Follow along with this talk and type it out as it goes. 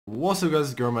What's up guys,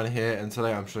 it's GoRoman here, and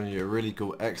today I'm showing you a really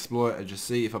cool exploit. As you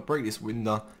see, if I break this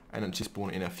window and actually spawn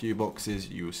in a few boxes,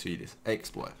 you will see this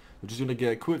exploit. We're just going to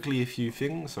get quickly a few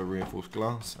things, so reinforced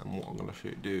glass, and what I'm going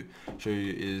to show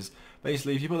you is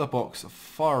basically if you put the box as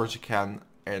far as you can,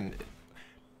 and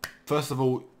first of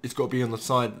all, it's got to be on the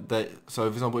side that, so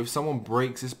for example, if someone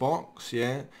breaks this box,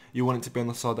 yeah, you want it to be on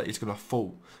the side that it's going to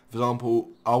fall. For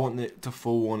example, I want it to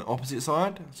fall on the opposite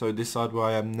side, so this side where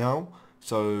I am now,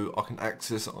 so I can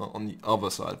access on the other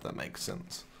side, if that makes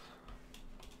sense.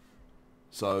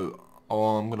 So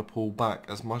I'm going to pull back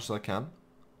as much as I can,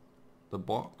 the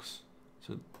box.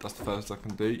 So that's the first I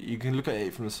can do. You can look at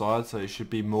it from the side, so it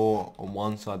should be more on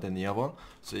one side than the other.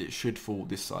 So it should fall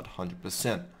this side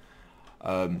 100%.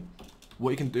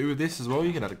 What you can do with this as well,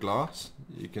 you can add a glass.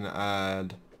 You can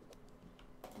add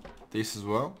this as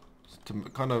well, to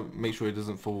kind of make sure it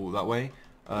doesn't fall that way.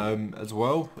 As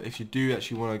well, if you do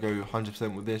actually want to go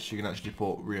 100% with this, you can actually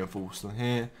put reinforced on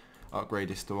here, upgrade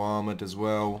this to armored as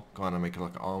well, kind of make it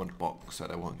like an armored box so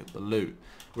they won't get the loot,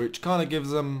 which kind of gives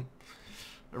them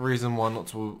a reason why not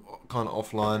to kind of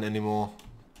offline anymore,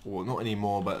 or not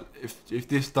anymore, but if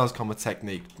this does come with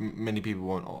technique, many people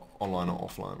won't online or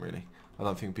offline really. I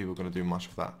don't think people are going to do much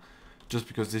of that, just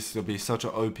because this will be such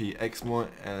an OP exploit,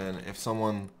 and if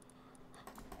someone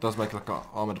does make like an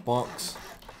armored box,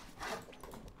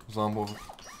 example,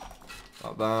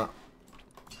 like that,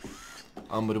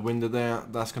 with the window there,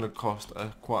 that's going to cost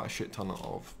quite a shit ton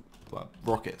of like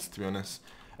rockets, to be honest.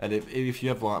 And if you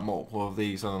have like multiple of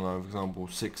these, I don't know, for example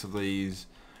 6 of these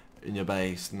in your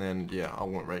base, and then yeah, I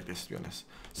won't rate this, to be honest.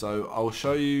 So I'll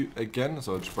show you again,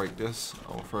 so I'll just break this,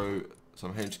 I'll throw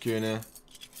some HQ in here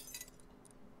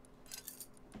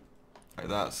like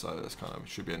that, so that's kind of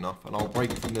should be enough, and I'll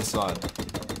break it from this side.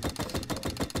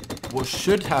 What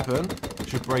should happen,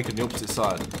 should break on the opposite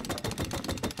side.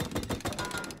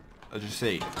 As you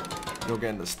see, you're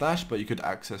getting the stash, but you could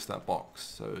access that box.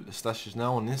 So the stash is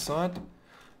now on this side,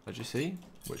 as you see,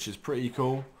 which is pretty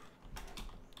cool.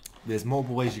 There's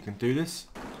multiple ways you can do this.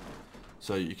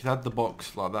 So you could add the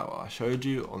box like that, what I showed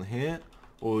you on here,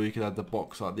 or you could add the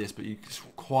box like this, but it's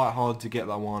quite hard to get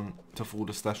that one to fall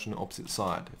the stash on the opposite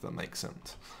side, if that makes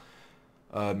sense.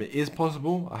 It is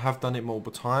possible. I have done it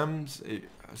multiple times.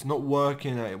 It's not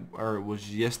working where it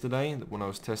was yesterday when I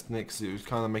was testing it, because it was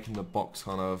kind of making the box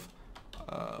kind of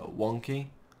wonky.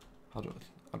 How do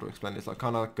I explain this? Like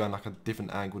kind of going like a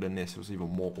different angle than this. It was even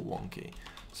more wonky.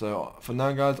 So for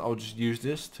now, guys, I'll just use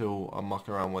this till I muck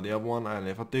around with the other one, and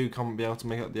if I do come be able to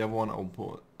make up the other one, I'll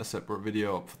put a separate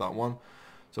video up for that one.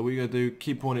 So what you're gonna do,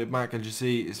 keep pulling it back, as you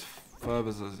see, as further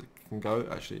as it can go.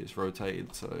 Actually, it's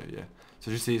rotated, so yeah. So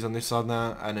you see it's on this side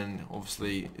now, and then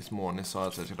obviously it's more on this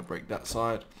side, so it's gonna break that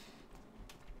side.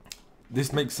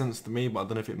 This makes sense to me, but I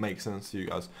don't know if it makes sense to you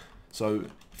guys. So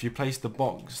if you place the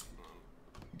box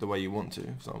the way you want to,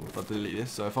 so if I delete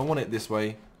this, so if I want it this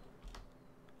way,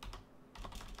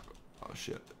 oh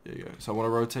shit, there you go. So I want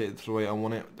to rotate it the way I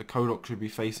want it. The Kodok should be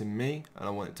facing me, and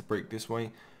I want it to break this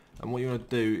way. And what you want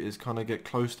to do is kind of get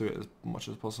close to it as much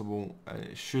as possible, and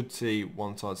it should see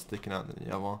one side sticking out than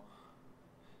the other.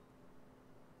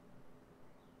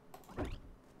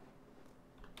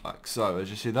 Like so,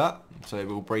 as you see that, so it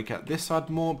will break out this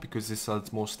side more because this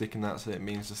side's more sticking out, so it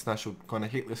means the stash will kind of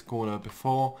hit this corner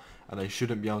before, and they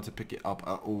shouldn't be able to pick it up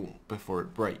at all before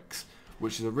it breaks,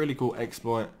 which is a really cool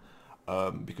exploit,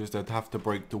 because they'd have to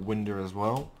break the window as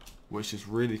well, which is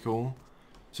really cool.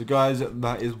 So guys,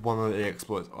 that is one of the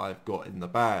exploits I've got in the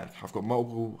bag. I've got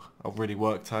multiple I've really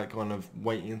worked at, kind of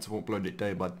waiting to upload it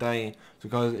day by day. So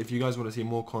guys, if you guys want to see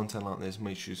more content like this,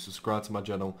 make sure you subscribe to my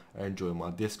channel and join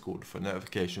my Discord for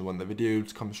notification when the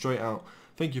videos come straight out.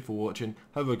 Thank you for watching,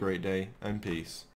 have a great day, and peace.